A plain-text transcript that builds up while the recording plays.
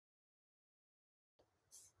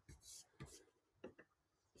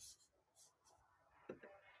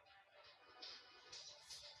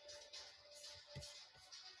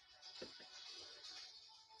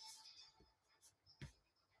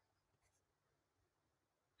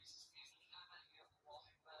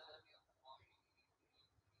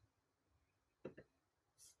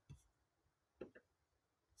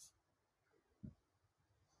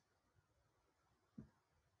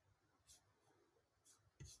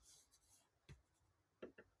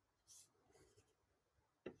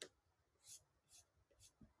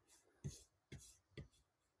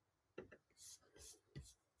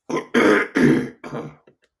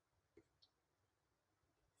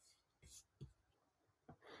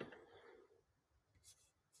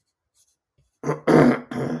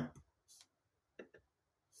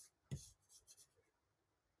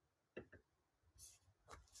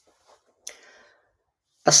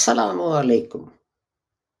السلام علیکم۔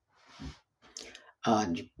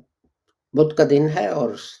 آج بدھ کا دن ہے اور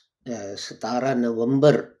 17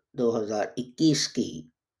 نومبر 2021 کی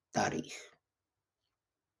تاریخ۔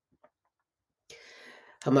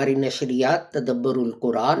 ہماری نشریات تدبر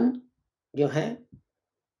القرآن جو ہیں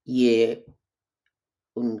یہ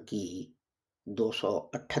ان کی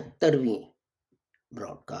 278ویں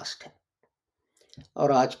براڈ کاسٹ ہے، اور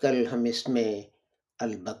آج کل ہم اس میں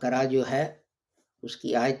البقرہ جو ہے اس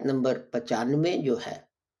کی آیت نمبر 95 جو ہے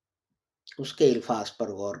اس کے الفاظ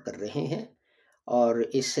پر غور کر رہے ہیں، اور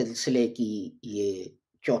اس سلسلے کی یہ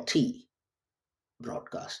چوتھی براڈ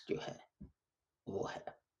کاسٹ جو ہے وہ ہے۔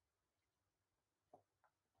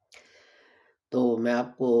 تو میں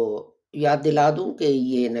آپ کو یاد دلا دوں کہ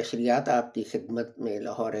یہ نشریات آپ کی خدمت میں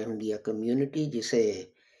لاہور احمدیہ کمیونٹی، جسے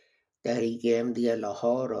تحریک احمدیہ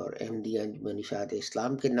لاہور اور احمدیہ انجمن اشاعت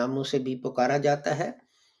اسلام کے ناموں سے بھی پکارا جاتا ہے،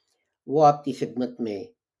 وہ آپ کی خدمت میں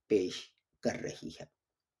پیش کر رہی ہے۔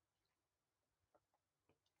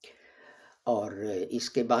 اور اس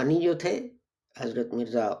کے بانی جو تھے حضرت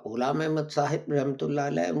مرزا غلام احمد صاحب رحمۃ اللہ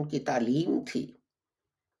علیہ، ان کی تعلیم تھی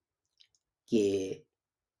کہ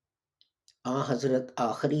حضرت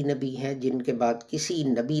آخری نبی ہیں جن کے بعد کسی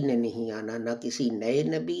نبی نے نہیں آنا، نہ کسی نئے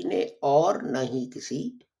نبی نے اور نہ ہی کسی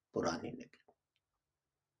پرانے نبی،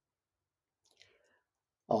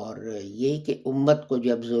 اور یہ کہ امت کو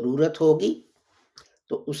جب ضرورت ہوگی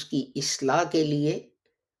تو اس کی اصلاح کے لیے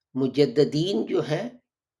مجددین جو ہیں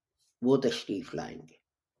وہ تشریف لائیں گے،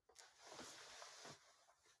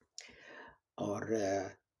 اور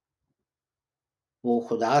وہ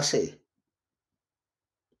خدا سے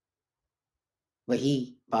وہی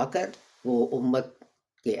پا کر وہ امت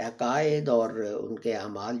کے عقائد اور ان کے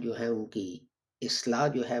اعمال جو ہیں ان کی اصلاح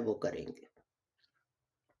جو ہے وہ کریں گے۔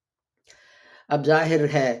 اب ظاہر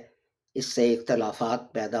ہے اس سے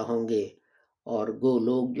اختلافات پیدا ہوں گے، اور وہ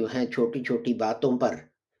لوگ جو ہیں چھوٹی چھوٹی باتوں پر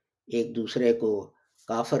ایک دوسرے کو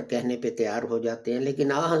کافر کہنے پہ تیار ہو جاتے ہیں،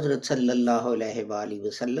 لیکن حضرت صلی اللہ علیہ وآلہ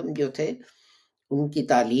وسلم جو تھے ان کی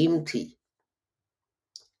تعلیم تھی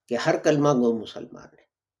کہ ہر کلمہ گو مسلمان ہے،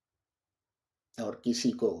 اور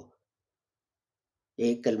کسی کو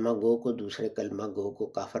ایک کلمہ گو کو دوسرے کلمہ گو کو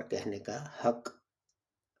کافر کہنے کا حق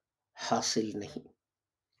حاصل نہیں۔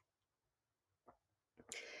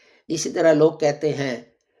 اسی طرح لوگ کہتے ہیں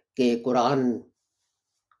کہ قرآن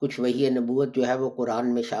کچھ وحی نبوت جو ہے وہ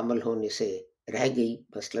قرآن میں شامل ہونے سے رہ گئی،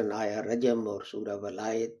 مثلاً آیا رجم اور سورہ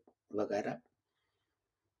ولایت وغیرہ۔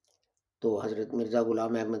 تو حضرت مرزا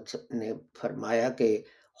غلام احمد نے فرمایا کہ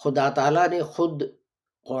خدا تعالیٰ نے خود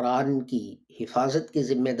قرآن کی حفاظت کی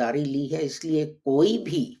ذمہ داری لی ہے، اس لیے کوئی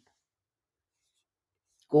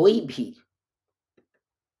بھی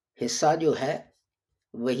حصہ جو ہے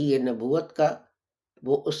وحی نبوت کا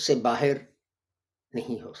وہ اس سے باہر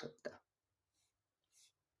نہیں ہو سکتا۔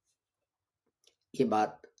 یہ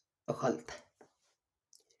بات غلط ہے۔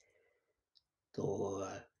 تو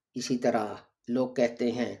اسی طرح لوگ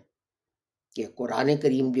کہتے ہیں کہ قرآن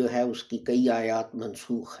کریم جو ہے اس کی کئی آیات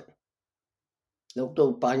منسوخ ہیں، لوگ تو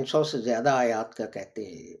 500 سے زیادہ آیات کا کہتے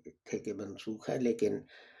تھے کہ منسوخ ہے، لیکن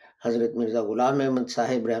حضرت مرزا غلام احمد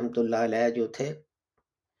صاحب رحمۃ اللہ علیہ جو تھے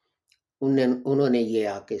انہوں نے یہ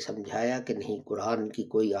آ کے سمجھایا کہ نہیں، قرآن کی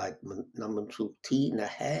کوئی آیت نہ منسوخ تھی، نہ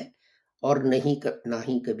ہے، اور نہ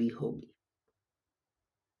ہی کبھی ہوگی۔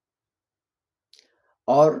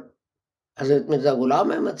 اور حضرت مرزا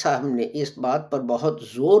غلام احمد صاحب نے اس بات پر بہت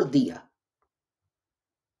زور دیا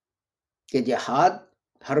کہ جہاد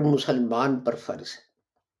ہر مسلمان پر فرض ہے،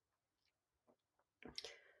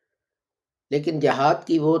 لیکن جہاد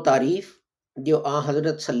کی وہ تعریف جو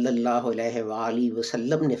حضرت صلی اللہ علیہ وآلہ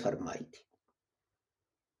وسلم نے فرمائی تھی،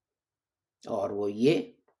 اور وہ یہ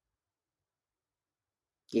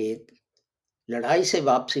کہ لڑائی سے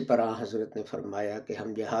واپسی پر حضرت نے فرمایا کہ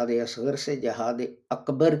ہم جہاد اصغر سے جہاد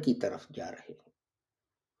اکبر کی طرف جا رہے ہیں،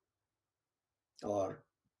 اور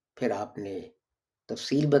پھر آپ نے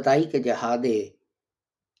تفصیل بتائی کہ جہاد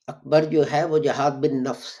اکبر جو ہے وہ جہاد بن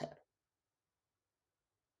نفس ہے۔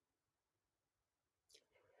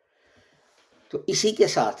 تو اسی کے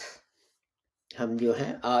ساتھ ہم جو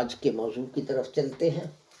ہیں آج کے موضوع کی طرف چلتے ہیں۔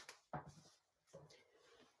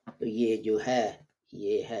 تو یہ جو ہے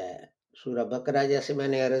یہ ہے سورہ بقرہ، جیسے میں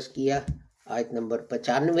نے عرض کیا، آیت نمبر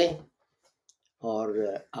 95، اور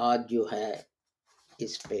آج جو ہے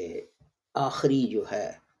اس پہ آخری جو ہے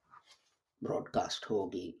براڈ کاسٹ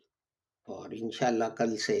ہوگی، اور انشاءاللہ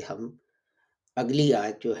کل سے ہم اگلی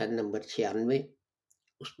آیت جو ہے نمبر 96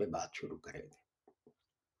 اس پہ بات شروع کریں گے۔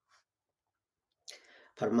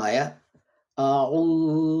 فرمایا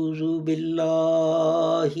اعوذ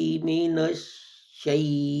باللہ من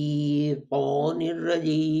الشیطان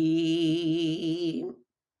الرجیم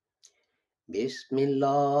بسم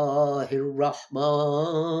اللہ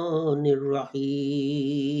الرحمن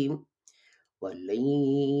الرحیم وَلَن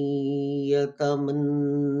يَتَمَنَّوْهُ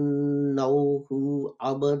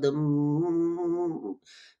أَبَدًا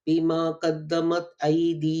بِمَا قَدَّمَتْ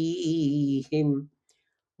أَيْدِيهِمْ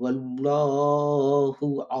وَاللَّهُ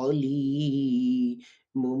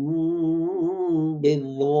عَلِيمٌ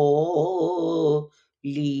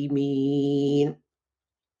بِالظَّالِمِينَ۔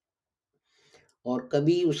 اور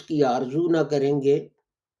کبھی اس کی آرزو نہ کریں گے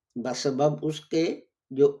بسبب اس کے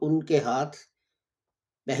جو ان کے ہاتھ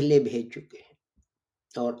پہلے بھیج چکے ہیں،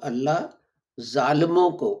 اور اللہ ظالموں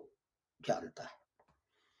کو جانتا ہے۔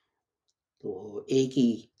 تو ایک ہی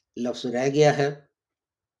لفظ رہ گیا ہے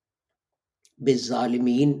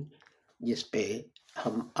بالظالمین، جس پہ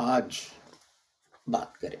ہم آج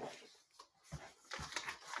بات کریں گے۔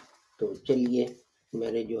 تو چلیے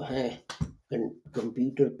میرے جو ہیں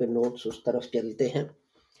کمپیوٹر پہ نوٹس اس طرف چلتے ہیں۔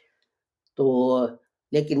 تو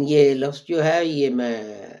لیکن یہ لفظ جو ہے یہ میں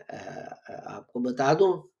آپ کو بتا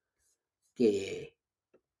دوں کہ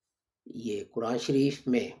یہ قرآن شریف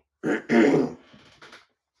میں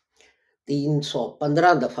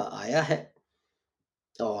 315 دفعہ آیا ہے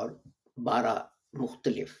اور 12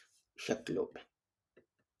 مختلف شکلوں میں۔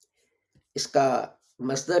 اس کا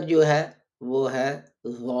مصدر جو ہے وہ ہے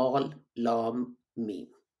ظال لام میم۔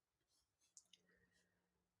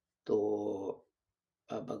 تو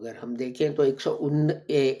اب اگر ہم دیکھیں تو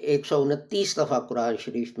 129 دفعہ قرآن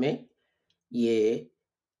شریف میں یہ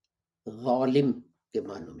ظالم کے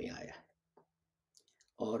معنوں میں آیا ہے،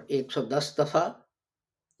 اور 110 دفعہ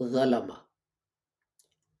ظلمہ،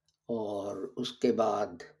 اور اس کے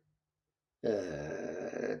بعد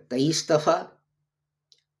 23 دفعہ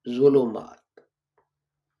ظلمات،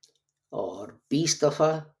 اور 20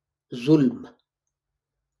 دفعہ ظلم،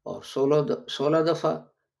 اور 16 دفعہ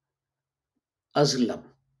ازلم،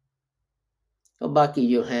 اور باقی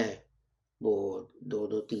جو ہیں وہ 2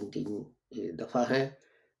 دفعہ ہیں،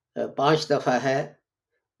 5 دفعہ ہے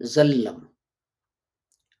ظلم،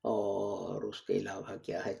 اور اس کے علاوہ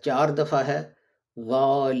کیا ہے 4 دفعہ ہے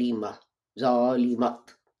ظالمت،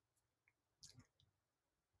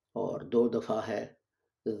 اور 2 دفعہ ہے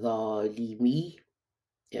ظالمی،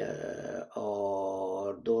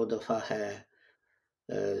 اور 2 دفعہ ہے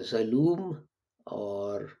ظلوم،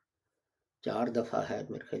 اور 4 دفعہ ہے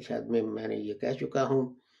میرے خیال شاید میں نے یہ کہہ چکا ہوں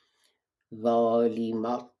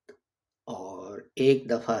ظالمات، اور 1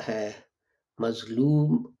 دفعہ ہے مظلوم،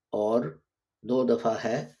 اور 2 دفعہ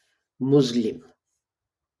ہے مظلم۔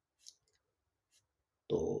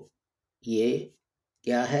 تو یہ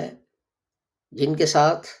کیا ہے؟ جن کے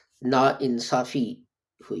ساتھ نا انصافی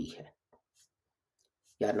ہوئی ہے،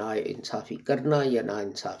 یا نا انصافی کرنا یا نا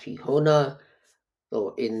انصافی ہونا،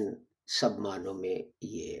 تو ان سب معنوں میں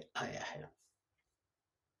یہ آیا ہے۔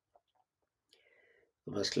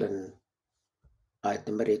 مثلا آیت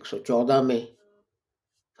نمبر 114 میں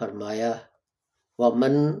فرمایا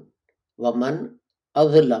ومن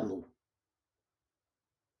اظلم،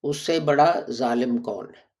 اس سے بڑا ظالم کون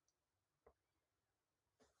ہے؟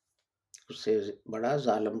 اس سے بڑا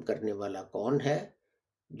ظالم کرنے والا کون ہے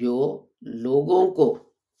جو لوگوں کو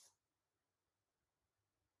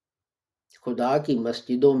خدا کی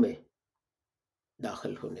مسجدوں میں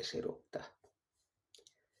داخل ہونے سے روکتا ہے۔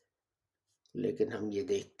 لیکن ہم یہ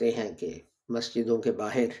دیکھتے ہیں کہ مسجدوں کے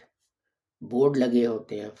باہر بورڈ لگے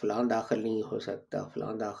ہوتے ہیں، فلاں داخل نہیں ہو سکتا،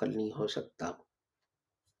 فلاں داخل نہیں ہو سکتا،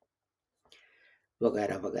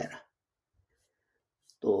 وغیرہ وغیرہ۔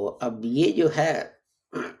 تو اب یہ جو ہے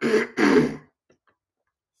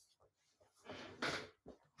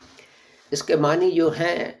اس کے معنی جو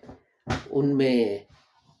ہیں ان میں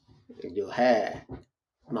جو ہے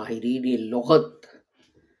ماہرین لغت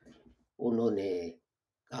انہوں نے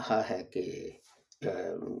کہا ہے کہ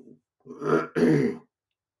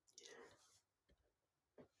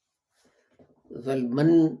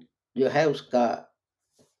ظلمن جو ہے اس کا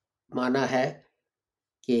معنی ہے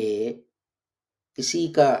کہ کسی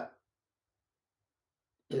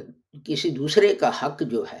دوسرے کا حق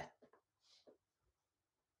جو ہے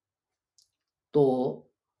تو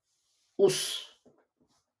اس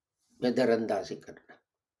میں در اندازی کرنا،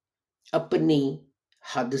 اپنی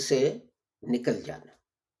حد سے نکل جانا۔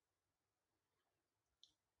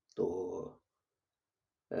 تو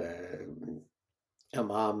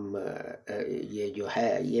امام یہ جو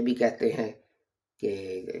ہے یہ بھی کہتے ہیں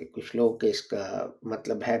کہ کچھ لوگ کہ اس کا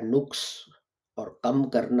مطلب ہے نقص اور کم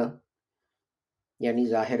کرنا، یعنی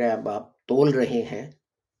ظاہر ہے اب آپ تول رہے ہیں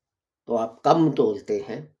تو آپ کم تولتے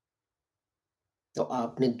ہیں، تو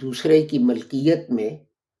آپ نے دوسرے کی ملکیت میں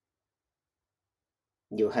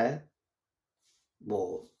جو ہے وہ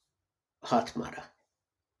ہاتھ مارا۔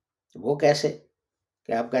 وہ کیسے؟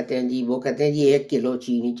 کہ آپ کہتے ہیں جی، وہ کہتے ہیں جی 1 کلو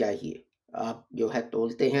چینی چاہیے، آپ جو ہے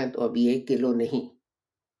تولتے ہیں تو ابھی 1 کلو نہیں،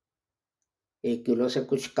 1 کلو سے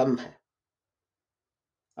کچھ کم ہے۔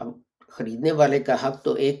 اب خریدنے والے کا حق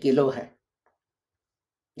تو 1 کلو ہے،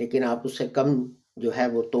 لیکن آپ اس سے کم جو ہے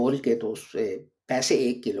وہ تول کے تو اس سے پیسے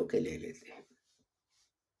 1 کلو کے لے لیتے ہیں۔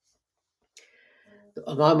 تو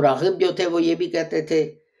امام راغب جو تھے وہ یہ بھی کہتے تھے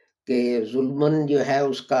کہ ظلمن جو ہے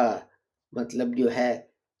اس کا مطلب جو ہے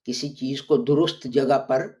کسی چیز کو درست جگہ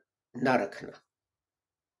پر نہ رکھنا۔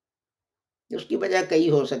 اس کی وجہ کئی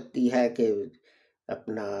ہو سکتی ہے کہ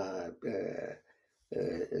اپنا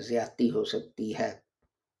زیادتی ہو سکتی ہے،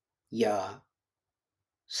 یا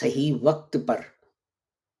صحیح وقت پر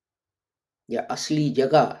یا اصلی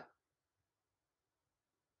جگہ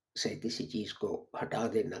سے کسی چیز کو ہٹا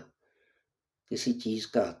دینا، کسی چیز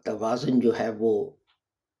کا توازن جو ہے وہ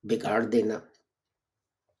بگاڑ دینا۔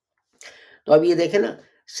 تو اب یہ دیکھیں نا،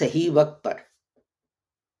 صحیح وقت پر،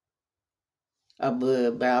 اب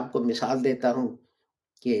میں آپ کو مثال دیتا ہوں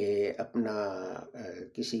کہ اپنا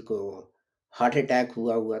کسی کو ہارٹ اٹیک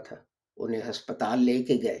ہوا تھا، انہیں ہسپتال لے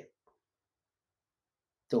کے گئے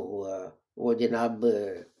تو وہ جناب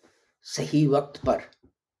صحیح وقت پر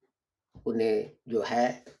انہیں جو ہے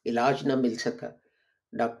علاج نہ مل سکا۔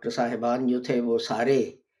 ڈاکٹر صاحبان جو تھے وہ سارے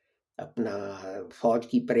اپنا فوج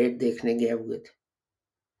کی پریڈ دیکھنے گئے ہوئے تھے۔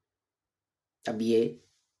 اب یہ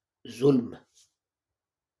ظلم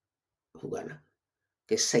ہوا نا،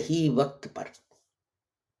 کہ صحیح وقت پر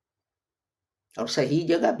اور صحیح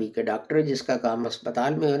جگہ بھی، کہ ڈاکٹر جس کا کام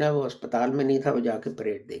ہسپتال میں ہونا وہ ہسپتال میں نہیں تھا، وہ جا کے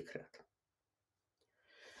پریڈ دیکھ رہا تھا۔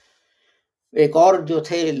 ایک اور جو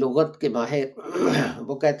تھے لغت کے ماہر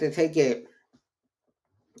وہ کہتے تھے کہ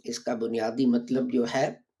اس کا بنیادی مطلب جو ہے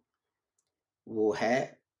وہ ہے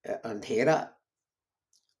اندھیرا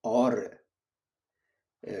اور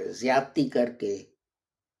زیادتی کر کے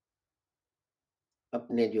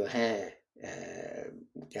اپنے جو ہیں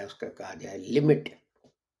کیا اس کا کہا جائے لمٹ،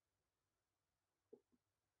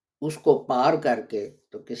 اس کو پار کر کے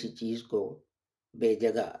تو کسی چیز کو بے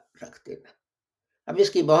جگہ رکھ دینا۔ اب اس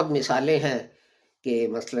کی بہت مثالیں ہیں کہ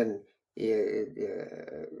مثلاً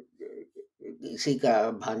کسی کا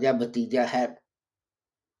بھانجا بھتیجا ہے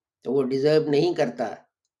تو وہ ڈیزرو نہیں کرتا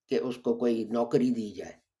کہ اس کو کوئی نوکری دی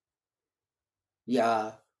جائے یا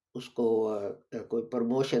اس کو کوئی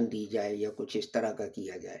پروموشن دی جائے یا کچھ اس طرح کا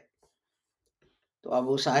کیا جائے۔ تو اب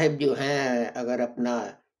وہ صاحب جو ہیں اگر اپنا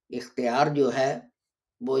اختیار جو ہے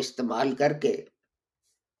وہ استعمال کر کے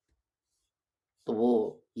تو وہ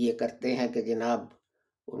یہ کرتے ہیں کہ جناب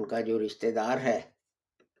ان کا جو رشتہ دار ہے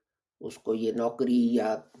اس کو یہ نوکری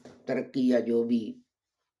یا ترقی یا جو بھی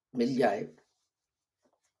مل جائے،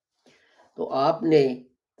 تو آپ نے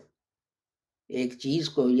ایک چیز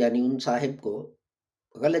کو یعنی ان صاحب کو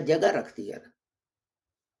غلط جگہ رکھ دیا نا۔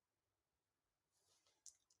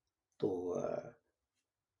 تو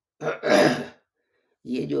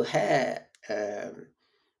یہ جو ہے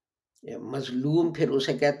مظلوم پھر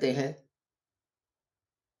اسے کہتے ہیں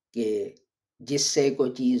کہ جس سے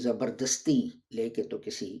کوئی چیز زبردستی لے کے تو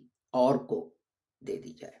کسی اور کو دے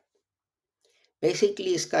دی جائے۔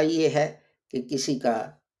 بیسیکلی اس کا یہ ہے کہ کسی کا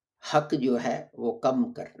حق جو ہے وہ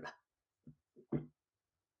کم کرنا۔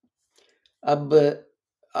 اب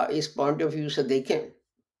اس پوائنٹ آف ویو سے دیکھیں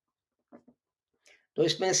تو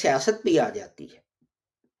اس میں سیاست بھی آ جاتی ہے،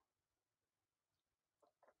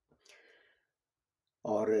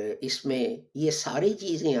 اور اس میں یہ ساری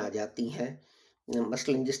چیزیں آ جاتی ہیں۔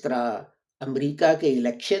 مثلاً جس طرح امریکہ کے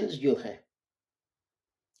الیکشنز جو ہیں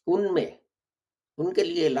ان میں ان کے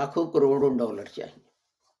لیے لاکھوں کروڑوں ڈالر چاہیے۔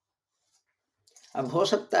 اب ہو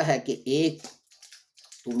سکتا ہے کہ ایک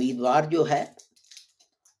امیدوار جو ہے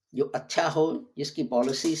جو اچھا ہو، جس کی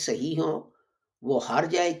پالیسی صحیح ہو، وہ ہار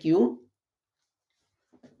جائے۔ کیوں؟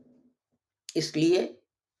 اس لیے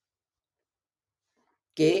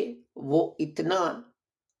کہ وہ اتنا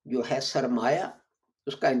جو ہے سرمایہ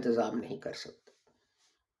اس کا انتظام نہیں کر سکتا،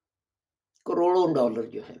 کروڑوں ڈالر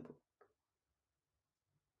جو ہے وہ۔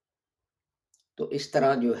 تو اس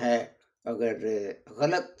طرح جو ہے اگر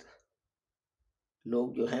غلط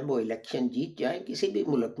لوگ جو ہیں وہ الیکشن جیت جائیں کسی بھی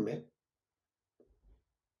ملک میں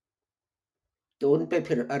تو ان پہ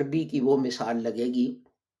پھر عربی کی وہ مثال لگے گی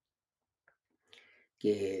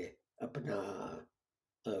کہ اپنا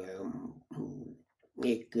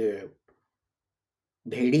ایک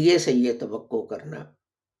بھیڑیے سے یہ توقع کرنا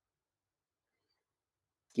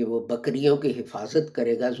کہ وہ بکریوں کی حفاظت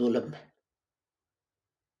کرے گا ظلم ہے.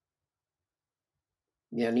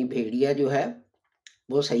 یعنی بھیڑیا جو ہے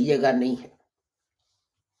وہ صحیح جگہ نہیں ہے.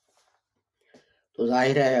 تو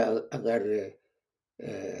ظاہر ہے اگر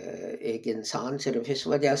ایک انسان صرف اس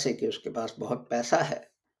وجہ سے کہ اس کے پاس بہت پیسہ ہے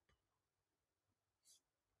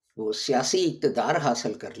وہ سیاسی اقتدار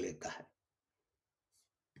حاصل کر لیتا ہے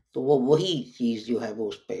تو وہ وہی چیز جو ہے وہ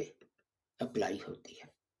اس پہ اپلائی ہوتی ہے.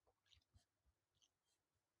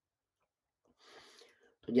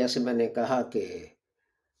 تو جیسے میں نے کہا کہ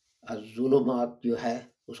الظلمات جو ہے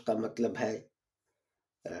اس کا مطلب ہے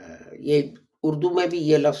یہ اردو میں بھی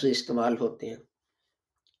یہ لفظ استعمال ہوتے ہیں.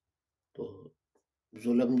 تو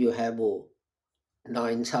ظلم جو ہے وہ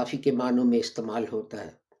ناانصافی کے معنوں میں استعمال ہوتا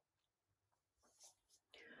ہے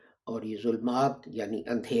اور یہ ظلمات یعنی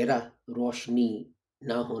اندھیرا، روشنی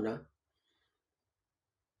نہ ہونا.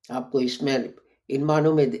 آپ کو اس میں ان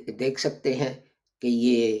معنوں میں دیکھ سکتے ہیں کہ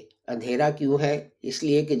یہ اندھیرا کیوں ہے، اس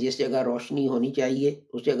لیے کہ جس جگہ روشنی ہونی چاہیے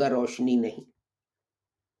اس جگہ روشنی نہیں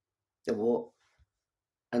تو وہ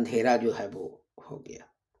اندھیرا جو ہے وہ ہو گیا.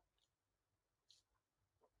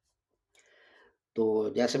 تو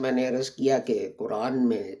جیسے میں نے عرض کیا کہ قرآن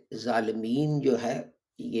میں ظالمین جو ہے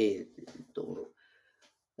یہ تو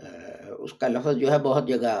اس کا لفظ جو ہے بہت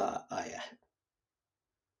جگہ آیا ہے.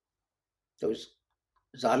 تو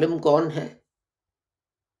ظالم کون ہے؟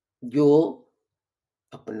 جو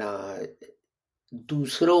اپنا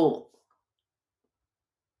دوسروں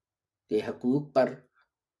کے حقوق پر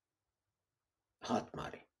ہاتھ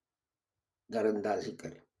مارے، در اندازی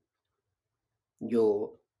کرے، جو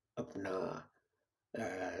اپنا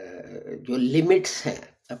جو لمٹس ہیں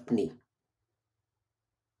اپنی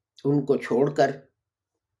ان کو چھوڑ کر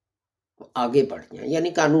آگے بڑھ جائیں، یعنی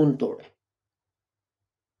قانون توڑیں،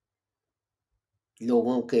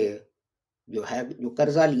 لوگوں کے جو ہے جو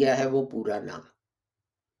قرضہ لیا ہے وہ پورا نہ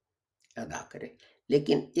ادا کرے.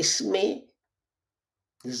 لیکن اس میں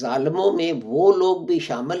ظالموں میں وہ لوگ بھی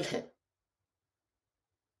شامل ہیں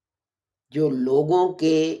جو لوگوں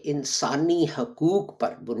کے انسانی حقوق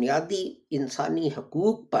پر، بنیادی انسانی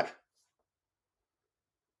حقوق پر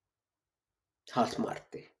ہاتھ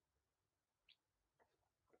مارتے ہیں.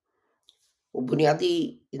 وہ بنیادی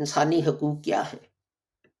انسانی حقوق کیا ہے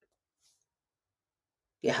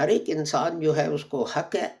کہ ہر ایک انسان جو ہے اس کو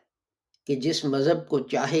حق ہے کہ جس مذہب کو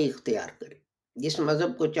چاہے اختیار کرے، جس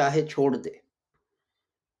مذہب کو چاہے چھوڑ دے،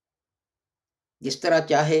 جس طرح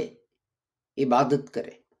چاہے عبادت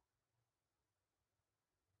کرے،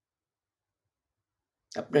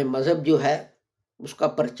 اپنے مذہب جو ہے اس کا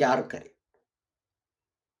پرچار کرے،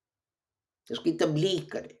 اس کی تبلیغ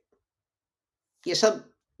کرے. یہ سب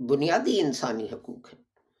بنیادی انسانی حقوق ہیں.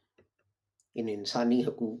 ان انسانی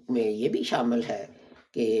حقوق میں یہ بھی شامل ہے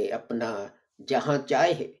کہ اپنا جہاں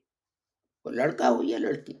چاہے، وہ لڑکا ہو یا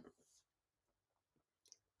لڑکی،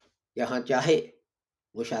 جہاں چاہے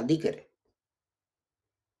وہ شادی کرے.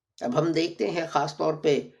 اب ہم دیکھتے ہیں خاص طور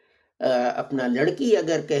پہ اپنا لڑکی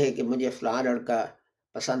اگر کہے کہ مجھے فلاں لڑکا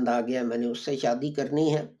پسند آ گیا، میں نے اس سے شادی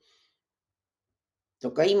کرنی ہے، تو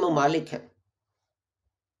کئی ممالک ہیں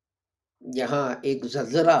جہاں ایک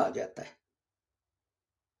زلزلہ آ جاتا ہے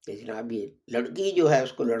کہ جناب یہ لڑکی جو ہے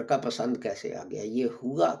اس کو لڑکا پسند کیسے آ گیا، یہ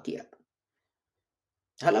ہوا کیا.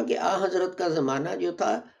 حالانکہ حضرت کا زمانہ جو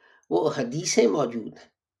تھا وہ حدیثیں موجود ہیں،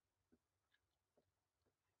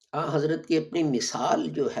 حضرت کی اپنی مثال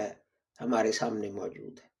جو ہے ہمارے سامنے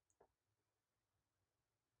موجود ہے.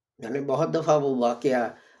 میں نے بہت دفعہ وہ واقعہ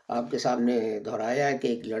آپ کے سامنے دہرایا ہے کہ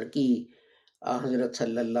ایک لڑکی حضرت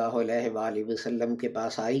صلی اللہ علیہ وآلہ وسلم کے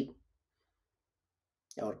پاس آئی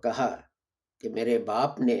اور کہا کہ میرے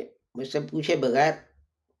باپ نے مجھ سے پوچھے بغیر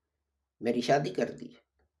میری شادی کر دی.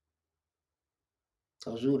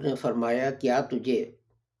 حضور نے فرمایا کیا تجھے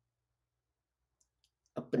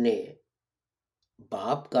اپنے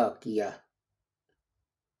باپ کا کیا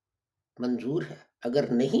منظور ہے؟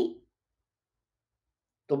 اگر نہیں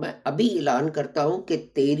تو میں ابھی اعلان کرتا ہوں کہ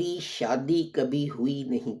تیری شادی کبھی ہوئی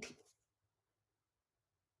نہیں تھی،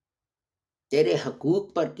 تیرے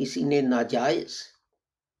حقوق پر کسی نے ناجائز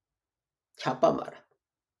چھاپا مارا.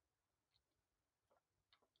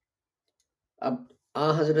 اب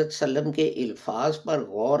حضرت سلم کے الفاظ پر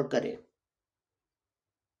غور کریں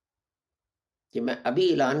کہ میں ابھی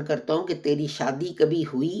اعلان کرتا ہوں کہ تیری شادی کبھی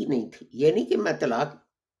ہوئی ہی نہیں تھی، یہ نہیں کہ میں طلاق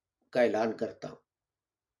کا اعلان کرتا ہوں.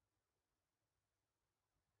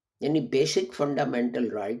 یعنی بیسک فنڈامنٹل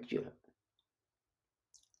رائٹ جو ہے،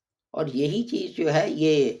 اور یہی چیز جو ہے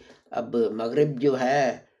یہ اب مغرب جو ہے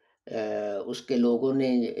اس کے لوگوں نے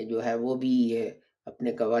جو ہے وہ بھی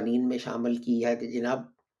اپنے قوانین میں شامل کی ہے کہ جناب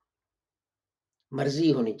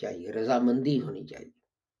مرضی ہونی چاہیے، رضامندی ہونی چاہیے۔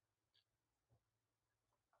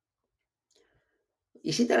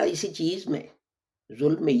 اسی طرح اسی چیز میں،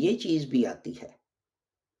 ظلم میں یہ چیز بھی آتی ہے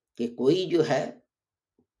کہ کوئی جو ہے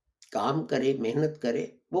کام کرے، محنت کرے،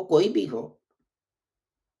 وہ کوئی بھی ہو،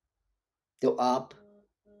 تو آپ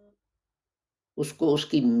اس کو اس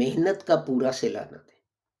کی محنت کا پورا صلہ نہ دیں۔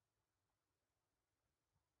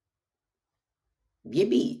 یہ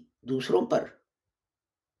بھی دوسروں پر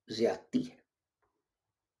زیادتی ہے۔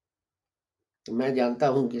 میں جانتا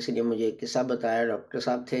ہوں، کسی نے مجھے قصہ بتایا، ڈاکٹر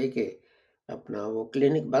صاحب تھے کہ اپنا وہ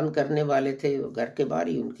کلینک بند کرنے والے تھے، گھر کے باہر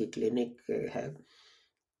ہی ان کی کلینک ہے،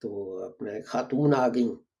 تو اپنا ایک خاتون آ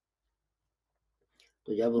گئیں،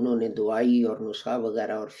 تو جب انہوں نے دوائی اور نسخہ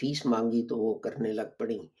وغیرہ اور فیس مانگی تو وہ کرنے لگ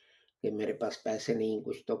پڑی کہ میرے پاس پیسے نہیں،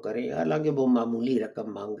 کچھ تو کریں، حالانکہ وہ معمولی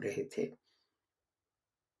رقم مانگ رہے تھے۔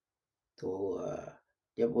 تو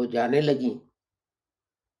جب وہ جانے لگیں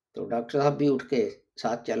تو ڈاکٹر صاحب بھی اٹھ کے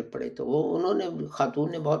ساتھ چل پڑے، تو انہوں نے،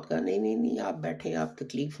 خاتون نے بہت کہا نہیں نہیں نہیں، آپ بیٹھیں، آپ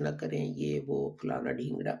تکلیف نہ کریں، یہ وہ فلانا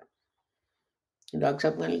ڈھینگڑا۔ ڈاکٹر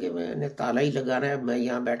صاحب کہنے لگے میں نے تالا ہی لگانا ہے، میں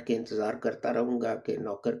یہاں بیٹھ کے انتظار کرتا رہوں گا کہ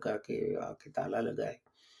نوکر کا کہ آ کے تالا لگائے،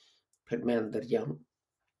 پھر میں اندر جاؤں۔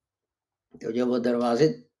 تو جب وہ دروازے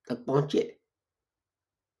تک پہنچے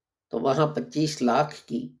تو وہاں 25 لاکھ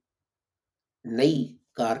کی نئی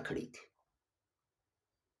کار کھڑی تھی۔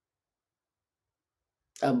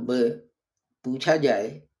 اب پوچھا جائے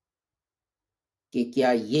کہ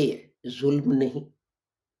کیا یہ ظلم نہیں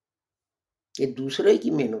کہ دوسرے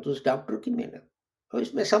کی محنت، اس ڈاکٹر کی محنت، اور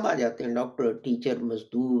اس میں سب آ جاتے ہیں، ڈاکٹر، ٹیچر،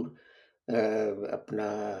 مزدور، اپنا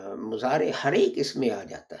مزارع، ہر ایک اس میں آ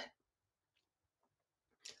جاتا ہے۔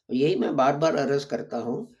 یہی میں بار بار عرض کرتا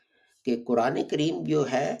ہوں کہ قرآن کریم جو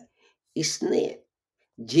ہے، اس نے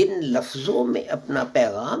جن لفظوں میں اپنا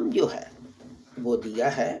پیغام جو ہے وہ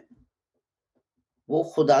دیا ہے، وہ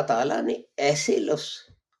خدا تعالیٰ نے ایسے لفظ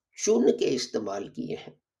چن کے استعمال کیے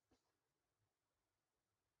ہیں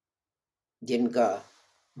جن کا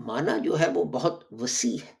معنی جو ہے وہ بہت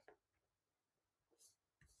وسیع ہے۔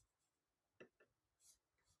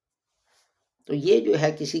 تو یہ جو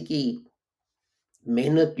ہے کسی کی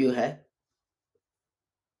محنت جو ہے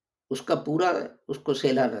اس کا پورا، اس کو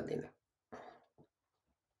صلہ نہ دینا۔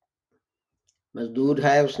 مزدور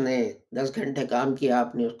ہے، اس نے 10 گھنٹے کام کیا،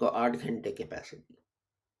 آپ نے اس کو 8 گھنٹے کے پیسے دیے،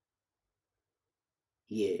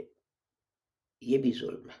 یہ بھی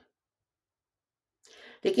ظلم ہے۔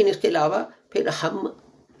 لیکن اس کے علاوہ پھر ہم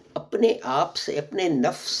اپنے آپ سے، اپنے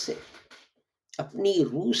نفس سے، اپنی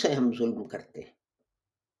روح سے ہم ظلم کرتے ہیں،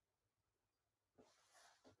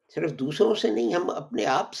 صرف دوسروں سے نہیں، ہم اپنے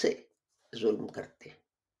آپ سے ظلم کرتے ہیں۔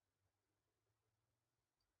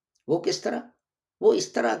 وہ کس طرح؟ وہ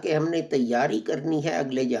اس طرح کہ ہم نے تیاری کرنی ہے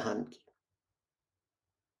اگلے جہان کی،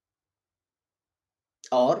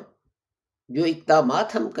 اور جو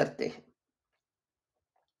اقدامات ہم کرتے ہیں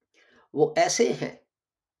وہ ایسے ہیں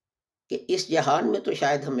کہ اس جہان میں تو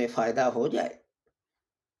شاید ہمیں فائدہ ہو جائے،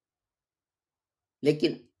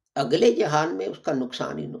 لیکن اگلے جہان میں اس کا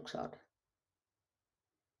نقصان ہی نقصان ہے۔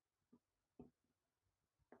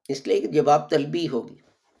 اس لیے کہ جواب طلبی ہوگی،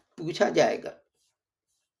 پوچھا جائے گا،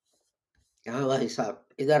 ہاں بھائی صاحب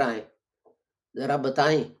ادھر آئیں، ذرا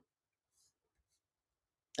بتائیں،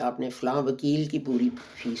 آپ نے فلاں وکیل کی پوری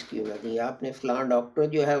فیس کیوں نہ دی، آپ نے فلاں ڈاکٹر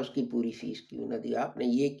جو ہے اس کی پوری فیس کیوں نہ دی، آپ نے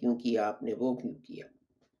یہ کیوں کیا، آپ نے وہ کیوں کیا۔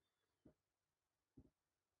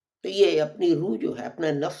 تو یہ اپنی روح جو ہے،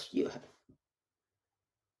 اپنا نفس جو ہے،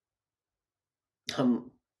 ہم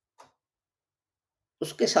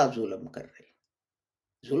اس کے ساتھ ظلم کر رہے ہیں۔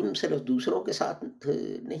 ظلم صرف دوسروں کے ساتھ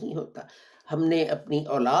نہیں ہوتا، ہم نے اپنی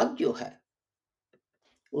اولاد جو ہے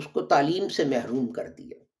اس کو تعلیم سے محروم کر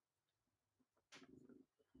دیا۔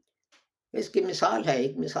 اس کی مثال ہے،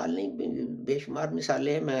 ایک مثال نہیں، بے شمار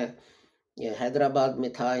مثالیں ہیں۔ میں حیدرآباد میں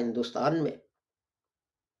تھا، ہندوستان میں،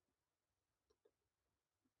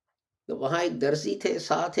 تو وہاں ایک درزی تھے،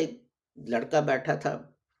 ساتھ ایک لڑکا بیٹھا تھا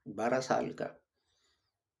 12 سال کا،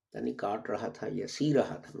 یعنی کاٹ رہا تھا یا سی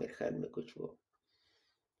رہا تھا میرے خیال میں کچھ وہ۔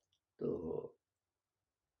 تو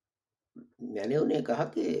میں نے انہیں کہا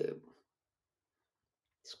کہ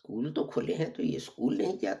اسکول تو کھلے ہیں، تو یہ اسکول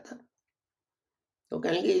نہیں جاتا؟ تو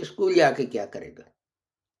کہیں گے اسکول جا کے کیا کرے گا؟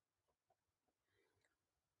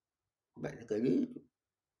 میں نے کہا جی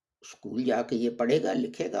اسکول جا کے یہ پڑھے گا،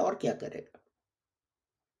 لکھے گا، اور کیا کرے گا؟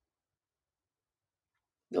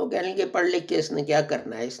 وہ کہیں گے پڑھ لکھ کے اس نے کیا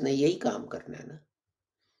کرنا ہے، اس نے یہی کام کرنا ہے نا۔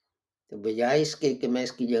 تو بجائے اس کے کہ میں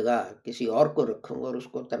اس کی جگہ کسی اور کو رکھوں اور اس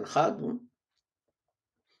کو تنخواہ دوں،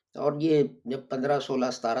 اور یہ جب 15 16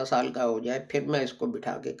 17 سال کا ہو جائے پھر میں اس کو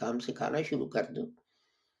بٹھا کے کام سکھانا شروع کر دوں،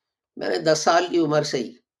 میں نے 10 سال کی عمر سے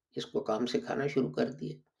ہی اس کو کام سکھانا شروع کر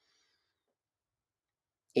دیا۔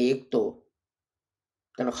 ایک تو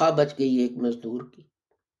تنخواہ بچ گئی ایک مزدور کی،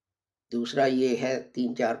 دوسرا یہ ہے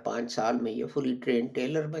 3 4 5 سال میں یہ فلی ٹرین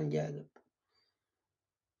ٹیلر بن جائے گا.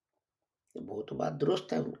 وہ تو بات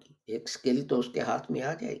درست ہے ان کی، ایک سکل تو اس کے ہاتھ میں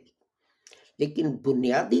آ جائے گی، لیکن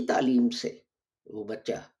بنیادی تعلیم سے وہ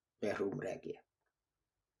بچہ محروم رہ گیا،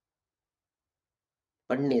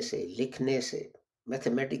 پڑھنے سے، لکھنے سے،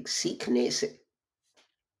 میتھمیٹکس سیکھنے سے.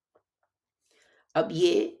 اب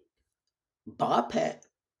یہ باپ ہے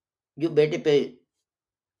جو بیٹے پہ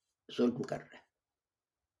ظلم کر رہا ہے،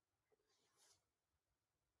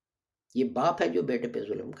 یہ باپ ہے جو بیٹے پہ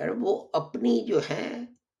ظلم کر رہا ہے. وہ اپنی جو ہے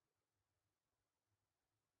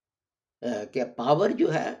کیا پاور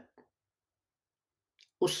جو ہے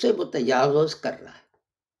اس سے وہ تجاوز کر رہا ہے.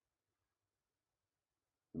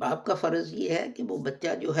 باپ کا فرض یہ ہے کہ وہ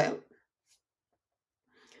بچہ جو ہے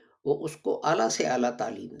وہ اس کو اعلیٰ سے اعلیٰ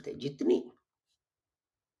تعلیم دے جتنی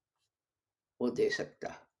وہ دے سکتا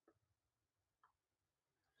ہے.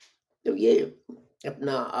 تو یہ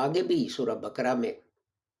اپنا آگے بھی سورہ بقرہ میں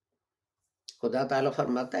خدا تعالیٰ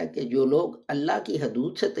فرماتا ہے کہ جو لوگ اللہ کی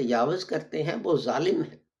حدود سے تجاوز کرتے ہیں وہ ظالم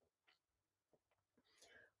ہیں.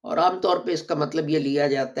 اور عام طور پہ اس کا مطلب یہ لیا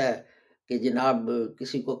جاتا ہے کہ جناب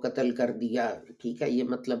کسی کو قتل کر دیا، ٹھیک ہے، یہ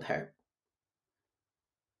مطلب ہے.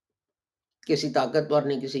 کسی طاقتور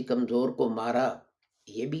نے کسی کمزور کو مارا،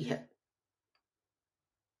 یہ بھی ہے.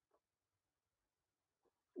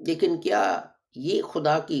 لیکن کیا یہ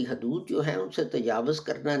خدا کی حدود جو ہیں ان سے تجاوز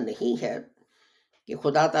کرنا نہیں ہے کہ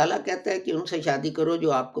خدا تعالیٰ کہتا ہے کہ ان سے شادی کرو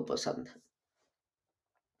جو آپ کو پسند ہے،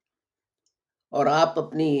 اور آپ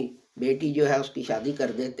اپنی بیٹی جو ہے اس کی شادی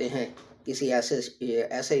کر دیتے ہیں کسی ایسے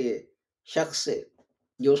شخص سے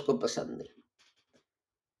جو اس کو پسند نہیں،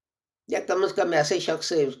 یا کم از کم ایسے شخص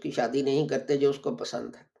سے اس کی شادی نہیں کرتے جو اس کو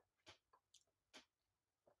پسند ہے.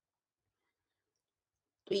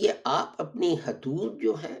 تو یہ آپ اپنی حدود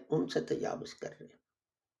جو ہیں ان سے تجاوز کر رہے ہیں،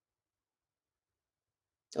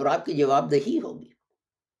 اور آپ کی جواب دہی ہوگی.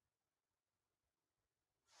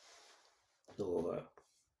 تو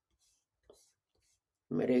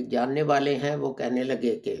میرے ایک جاننے والے ہیں، وہ کہنے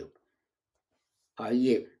لگے کہ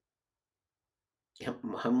آئیے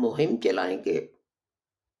ہم مہم چلائیں کہ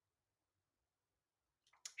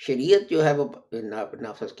شریعت جو ہے وہ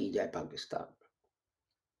نافذ کی جائے پاکستان میں.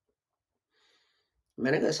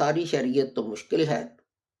 میں نے کہا ساری شریعت تو مشکل ہے،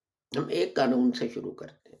 ہم ایک قانون سے شروع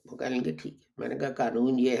کرتے ہیں. وہ کہنے لگے ٹھیک ہے. میں نے کہا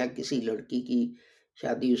قانون یہ ہے کسی لڑکی کی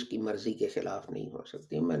شادی اس کی مرضی کے خلاف نہیں ہو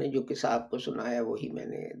سکتی. میں نے جو قصہ آپ کو سنایا وہی میں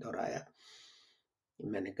نے دہرایا.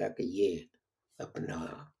 میں نے کہا کہ یہ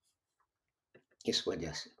اپنا اس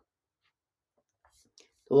وجہ سے.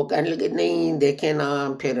 تو وہ کہنے لگے نہیں دیکھیں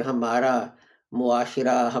نا، پھر ہمارا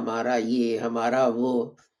معاشرہ، ہمارا یہ، ہمارا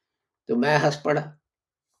وہ. تو میں ہنس پڑا.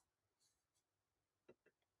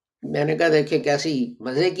 میں نے کہا دیکھیں کیسی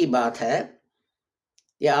مزے کی بات ہے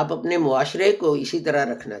کہ آپ اپنے معاشرے کو اسی طرح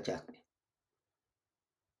رکھنا چاہتے ہیں.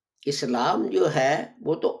 اسلام جو ہے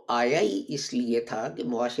وہ تو آیا ہی اس لیے تھا کہ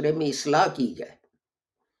معاشرے میں اصلاح کی جائے.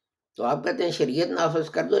 تو آپ کہتے ہیں شریعت نافذ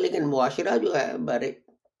کر دو لیکن معاشرہ جو ہے بارے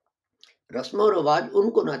رسم و رواج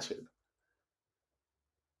ان کو نہ چھیڑو.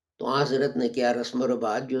 تو حضرت نے کیا رسم و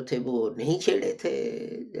رواج جو تھے وہ نہیں چھیڑے تھے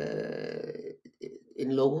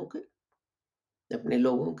ان لوگوں کے، اپنے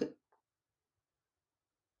لوگوں کے؟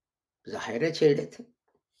 ظاہر ہے چھیڑے تھے،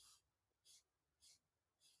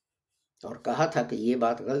 اور کہا تھا کہ یہ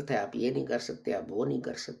بات غلط ہے، آپ یہ نہیں کر سکتے، آپ وہ نہیں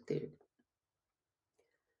کر سکتے.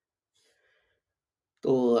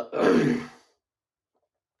 تو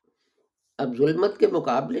اب ظلمت کے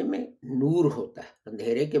مقابلے میں نور ہوتا ہے،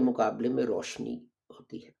 اندھیرے کے مقابلے میں روشنی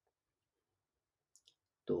ہوتی ہے.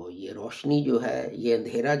 تو یہ روشنی جو ہے، یہ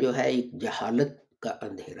اندھیرا جو ہے ایک جہالت کا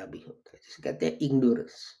اندھیرا بھی ہوتا ہے جسے کہتے ہیں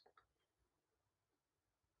اگنورنس.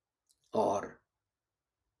 اور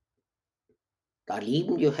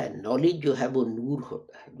تعلیم جو ہے، نالج جو ہے وہ نور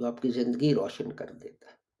ہوتا ہے جو آپ کی زندگی روشن کر دیتا ہے.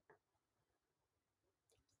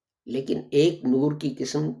 لیکن ایک نور کی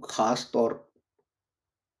قسم خاص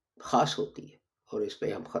ہوتی ہے، اور اس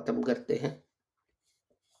پہ ہم ختم کرتے ہیں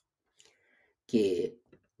کہ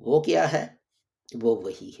وہ کیا ہے، وہ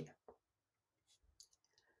وہی ہے.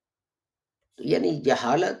 تو یعنی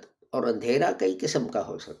جہالت اور اندھیرا کئی قسم کا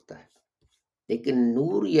ہو سکتا ہے، لیکن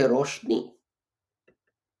نور یا روشنی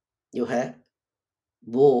جو ہے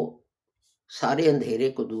وہ سارے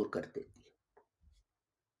اندھیرے کو دور کر دیتی ہے.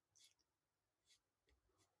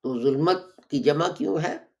 تو ظلمت کی جمع کیوں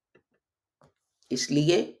ہے؟ اس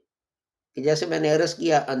لیے کہ جیسے میں نے عرض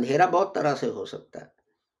کیا اندھیرا بہت طرح سے ہو سکتا ہے،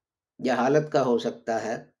 جہالت کا ہو سکتا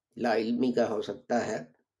ہے، لا علمی کا ہو سکتا ہے،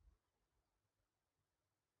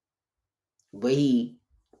 وہی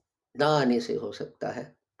نہ آنے سے ہو سکتا ہے،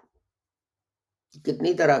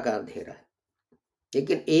 کتنی طرح کا اندھیرا ہے،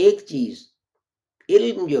 لیکن ایک چیز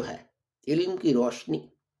علم جو ہے، علم کی روشنی،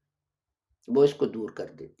 وہ اس کو دور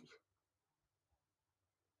کر دیتی ہے۔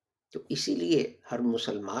 تو اسی لیے ہر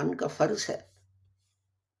مسلمان کا فرض ہے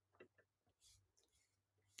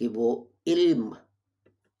کہ وہ علم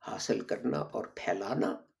حاصل کرنا اور پھیلانا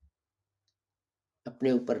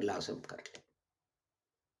اپنے اوپر لازم کر لے۔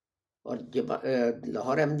 اور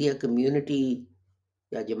لاہور احمدیہ کمیونٹی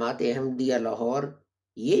یا جماعت احمدیہ لاہور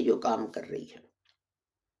یہ جو کام کر رہی ہے،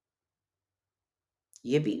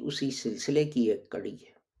 یہ بھی اسی سلسلے کی ایک کڑی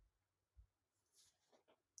ہے۔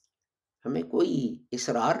 ہمیں کوئی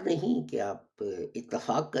اصرار نہیں کہ آپ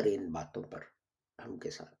اتفاق کریں ان باتوں پر ہم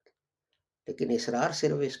کے ساتھ، لیکن اصرار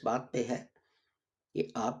صرف اس بات پہ ہے کہ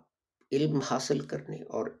آپ علم حاصل کرنے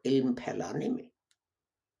اور علم پھیلانے میں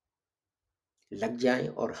لگ جائیں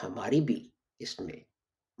اور ہماری بھی اس میں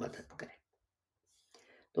مدد کریں۔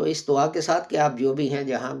 تو اس دعا کے ساتھ کہ آپ جو بھی ہیں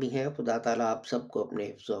جہاں بھی ہیں، خدا تعالیٰ آپ سب کو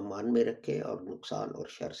اپنے حفظ و امان میں رکھے اور نقصان اور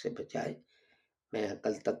شر سے بچائے۔ میں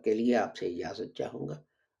کل تک کے لیے آپ سے اجازت چاہوں گا۔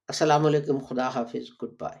 السلام علیکم، خدا حافظ،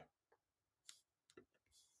 گڈ بائے۔